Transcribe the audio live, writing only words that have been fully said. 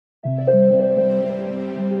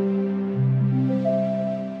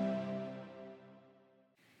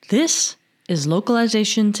This is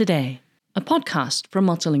Localization Today, a podcast from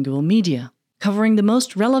Multilingual Media, covering the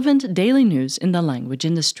most relevant daily news in the language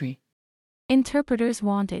industry. Interpreters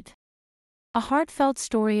Wanted. A heartfelt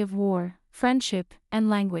story of war, friendship,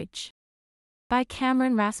 and language. By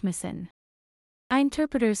Cameron Rasmussen.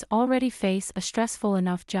 Interpreters already face a stressful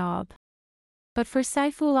enough job. But for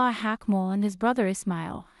Saifullah Hakmol and his brother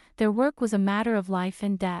Ismail, their work was a matter of life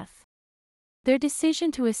and death. Their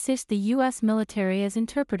decision to assist the U.S. military as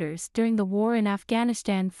interpreters during the war in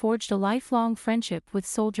Afghanistan forged a lifelong friendship with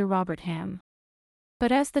soldier Robert Ham.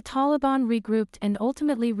 But as the Taliban regrouped and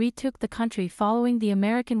ultimately retook the country following the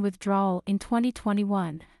American withdrawal in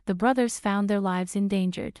 2021, the brothers found their lives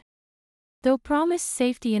endangered. Though promised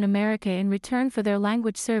safety in America in return for their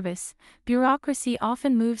language service, bureaucracy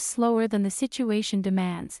often moves slower than the situation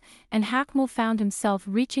demands, and Hakmol found himself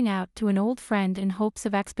reaching out to an old friend in hopes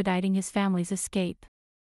of expediting his family's escape.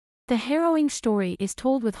 The harrowing story is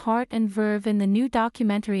told with heart and verve in the new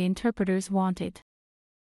documentary Interpreters Wanted.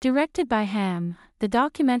 Directed by Ham, the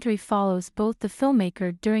documentary follows both the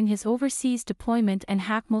filmmaker during his overseas deployment and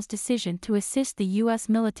Hakmol's decision to assist the U.S.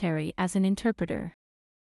 military as an interpreter.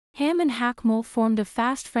 Ham and Hakmol formed a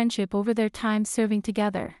fast friendship over their time serving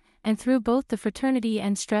together, and through both the fraternity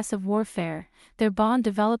and stress of warfare, their bond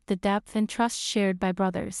developed the depth and trust shared by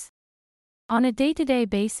brothers. On a day-to-day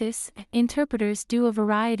basis, interpreters do a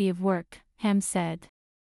variety of work, Ham said.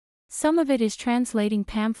 Some of it is translating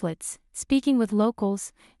pamphlets, speaking with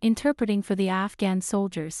locals, interpreting for the Afghan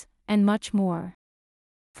soldiers, and much more.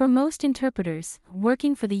 For most interpreters,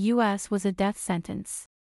 working for the U.S. was a death sentence.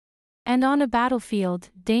 And on a battlefield,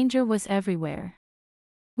 danger was everywhere.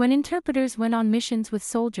 When interpreters went on missions with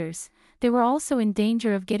soldiers, they were also in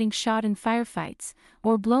danger of getting shot in firefights,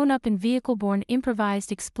 or blown up in vehicle-borne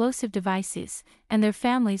improvised explosive devices, and their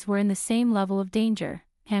families were in the same level of danger,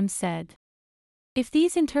 Ham said. If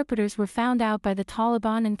these interpreters were found out by the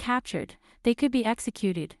Taliban and captured, they could be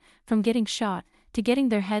executed, from getting shot, to getting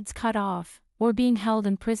their heads cut off, or being held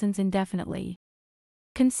in prisons indefinitely.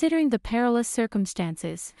 Considering the perilous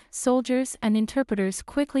circumstances, soldiers and interpreters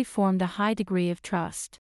quickly formed a high degree of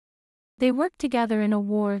trust. They worked together in a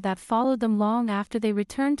war that followed them long after they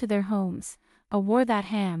returned to their homes, a war that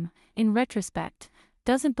Ham, in retrospect,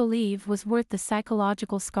 doesn't believe was worth the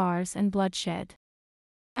psychological scars and bloodshed.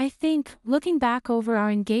 I think, looking back over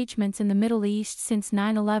our engagements in the Middle East since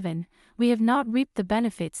 9/11, we have not reaped the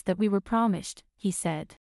benefits that we were promised, he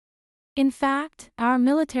said. In fact, our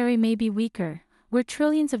military may be weaker. We're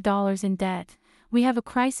trillions of dollars in debt, we have a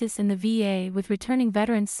crisis in the VA with returning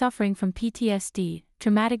veterans suffering from PTSD,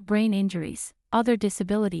 traumatic brain injuries, other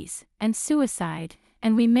disabilities, and suicide,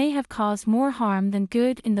 and we may have caused more harm than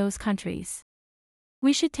good in those countries.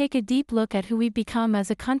 We should take a deep look at who we've become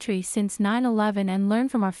as a country since 9/11 and learn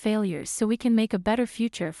from our failures so we can make a better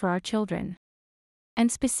future for our children.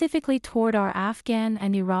 And specifically toward our Afghan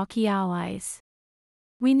and Iraqi allies.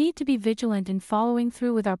 We need to be vigilant in following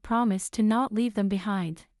through with our promise to not leave them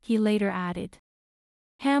behind, he later added.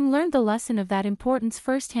 Ham learned the lesson of that importance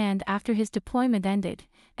firsthand after his deployment ended,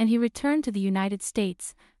 and he returned to the United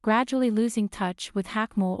States, gradually losing touch with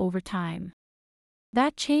Hakmol over time.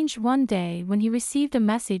 That changed one day when he received a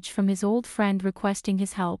message from his old friend requesting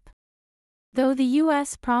his help. Though the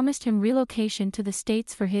U.S. promised him relocation to the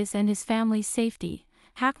States for his and his family's safety,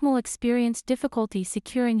 Hakmol experienced difficulty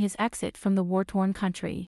securing his exit from the war-torn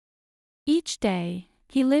country. Each day,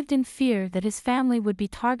 he lived in fear that his family would be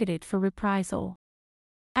targeted for reprisal.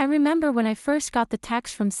 I remember when I first got the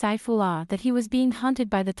text from Saifullah that he was being hunted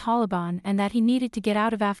by the Taliban and that he needed to get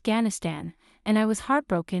out of Afghanistan, and I was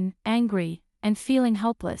heartbroken, angry, and feeling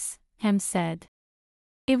helpless, Ham said.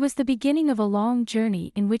 It was the beginning of a long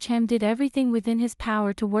journey in which Ham did everything within his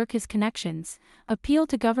power to work his connections, appeal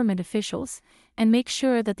to government officials, and make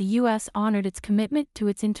sure that the U.S. honored its commitment to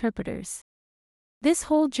its interpreters. This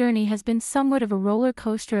whole journey has been somewhat of a roller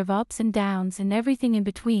coaster of ups and downs and everything in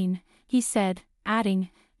between, he said, adding,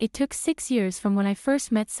 it took 6 years from when I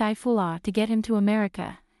first met Saifullah to get him to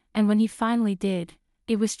America, and when he finally did,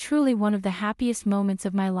 it was truly one of the happiest moments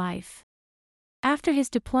of my life. After his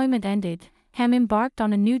deployment ended, Ham embarked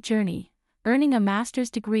on a new journey, earning a master's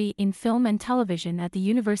degree in film and television at the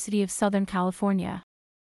University of Southern California.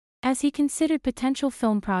 As he considered potential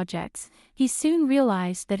film projects, he soon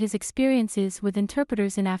realized that his experiences with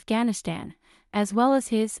interpreters in Afghanistan, as well as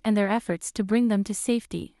his and their efforts to bring them to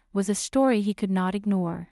safety, was a story he could not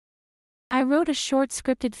ignore. I wrote a short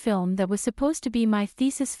scripted film that was supposed to be my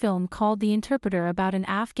thesis film called The Interpreter about an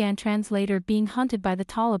Afghan translator being hunted by the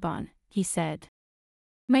Taliban, he said.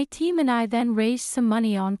 My team and I then raised some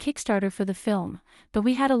money on Kickstarter for the film, but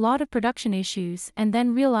we had a lot of production issues and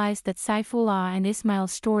then realized that Saifullah and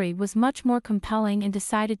Ismail's story was much more compelling and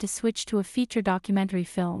decided to switch to a feature documentary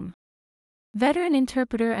film. Veteran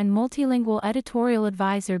interpreter and multilingual editorial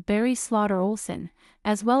advisor Barry Slaughter Olson,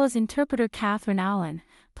 as well as interpreter Catherine Allen,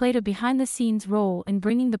 played a behind-the-scenes role in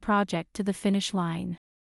bringing the project to the finish line.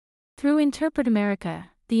 Through Interpret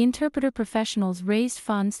America, the interpreter professionals raised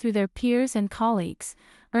funds through their peers and colleagues,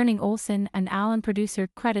 earning Olson and Allen producer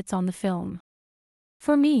credits on the film.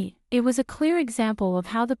 For me, it was a clear example of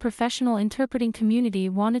how the professional interpreting community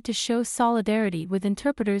wanted to show solidarity with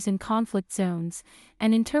interpreters in conflict zones,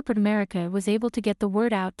 and Interpret America was able to get the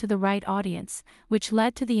word out to the right audience, which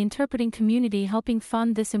led to the interpreting community helping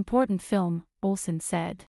fund this important film, Olson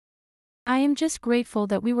said. I am just grateful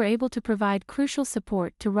that we were able to provide crucial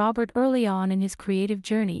support to Robert early on in his creative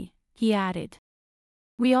journey, he added.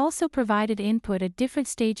 We also provided input at different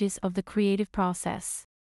stages of the creative process.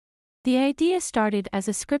 The idea started as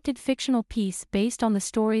a scripted fictional piece based on the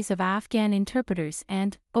stories of Afghan interpreters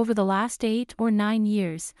and, over the last 8 or 9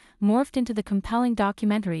 years, morphed into the compelling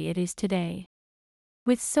documentary it is today.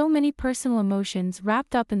 With so many personal emotions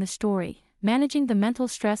wrapped up in the story, managing the mental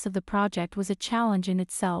stress of the project was a challenge in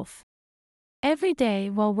itself. Every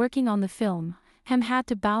day while working on the film, Hem had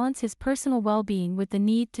to balance his personal well-being with the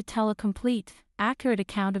need to tell a complete, accurate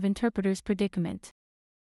account of interpreters' predicament.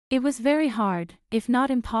 It was very hard, if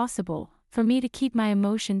not impossible, for me to keep my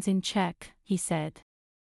emotions in check, he said.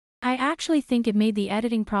 I actually think it made the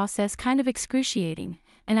editing process kind of excruciating,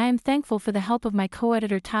 and I am thankful for the help of my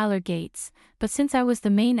co-editor Tyler Gates, but since I was the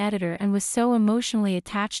main editor and was so emotionally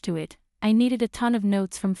attached to it, I needed a ton of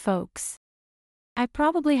notes from folks. I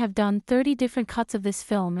probably have done 30 different cuts of this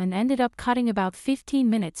film and ended up cutting about 15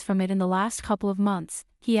 minutes from it in the last couple of months,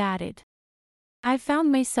 he added. I've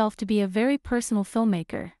found myself to be a very personal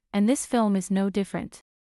filmmaker, and this film is no different.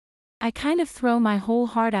 I kind of throw my whole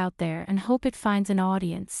heart out there and hope it finds an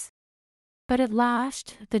audience. But at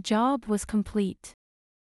last, the job was complete.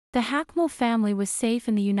 The Hackmel family was safe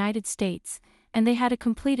in the United States, and they had a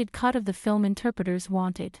completed cut of the film interpreters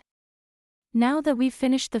wanted. Now that we've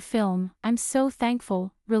finished the film, I'm so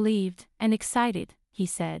thankful, relieved, and excited, he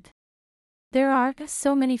said. There are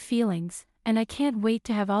so many feelings, and I can't wait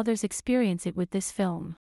to have others experience it with this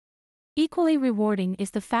film. Equally rewarding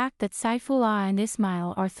is the fact that Saifullah and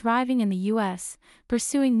Ismail are thriving in the U.S.,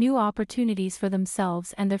 pursuing new opportunities for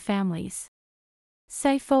themselves and their families.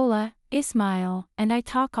 Saifullah, Ismail, and I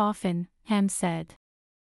talk often, Hem said.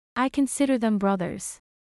 I consider them brothers.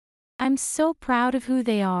 I'm so proud of who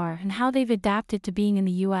they are and how they've adapted to being in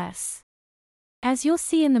the U.S. As you'll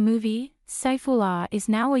see in the movie, Saifullah is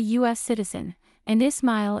now a U.S. citizen, and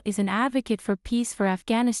Ismail is an advocate for peace for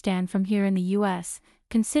Afghanistan from here in the U.S.,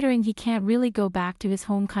 considering he can't really go back to his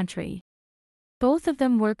home country. Both of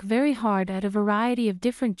them work very hard at a variety of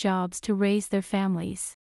different jobs to raise their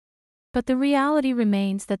families. But the reality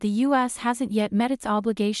remains that the U.S. hasn't yet met its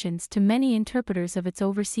obligations to many interpreters of its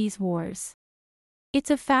overseas wars. It's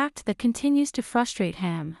a fact that continues to frustrate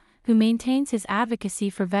Ham, who maintains his advocacy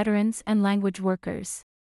for veterans and language workers.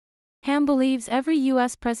 Ham believes every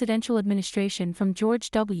U.S. presidential administration from George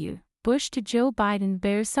W. Bush to Joe Biden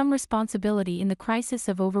bears some responsibility in the crisis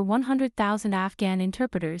of over 100,000 Afghan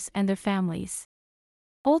interpreters and their families.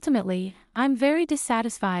 Ultimately, I'm very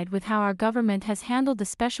dissatisfied with how our government has handled the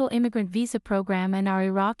special immigrant visa program and our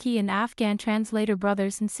Iraqi and Afghan translator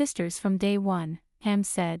brothers and sisters from day one, Ham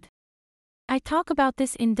said. I talk about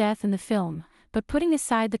this in depth in the film, but putting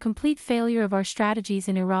aside the complete failure of our strategies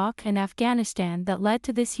in Iraq and Afghanistan that led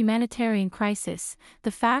to this humanitarian crisis,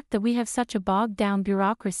 the fact that we have such a bogged-down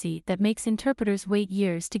bureaucracy that makes interpreters wait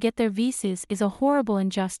years to get their visas is a horrible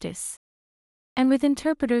injustice. And with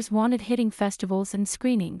interpreters wanted hitting festivals and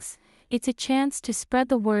screenings, it's a chance to spread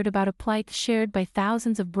the word about a plight shared by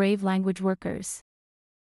thousands of brave language workers.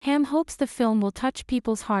 Ham hopes the film will touch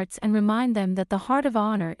people's hearts and remind them that the heart of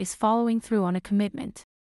honor is following through on a commitment.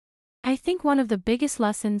 I think one of the biggest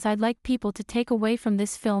lessons I'd like people to take away from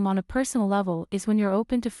this film on a personal level is when you're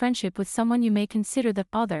open to friendship with someone you may consider the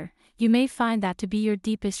other, you may find that to be your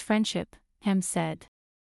deepest friendship, Ham said.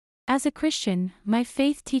 As a Christian, my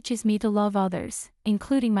faith teaches me to love others,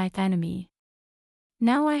 including my enemy.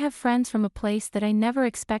 Now I have friends from a place that I never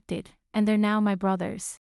expected, and they're now my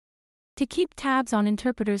brothers. To keep tabs on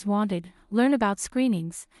Interpreters Wanted, learn about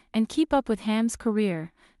screenings, and keep up with Ham's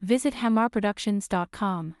career, visit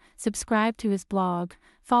hamarproductions.com, subscribe to his blog,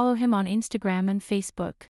 follow him on Instagram and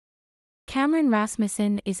Facebook. Cameron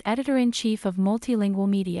Rasmussen is editor-in-chief of Multilingual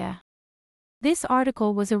Media. This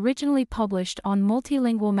article was originally published on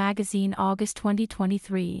Multilingual Magazine August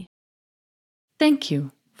 2023. Thank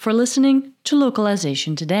you for listening to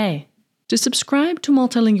Localization Today. To subscribe to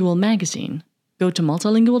Multilingual magazine, go to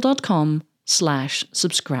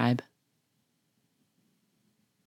multilingual.com/subscribe.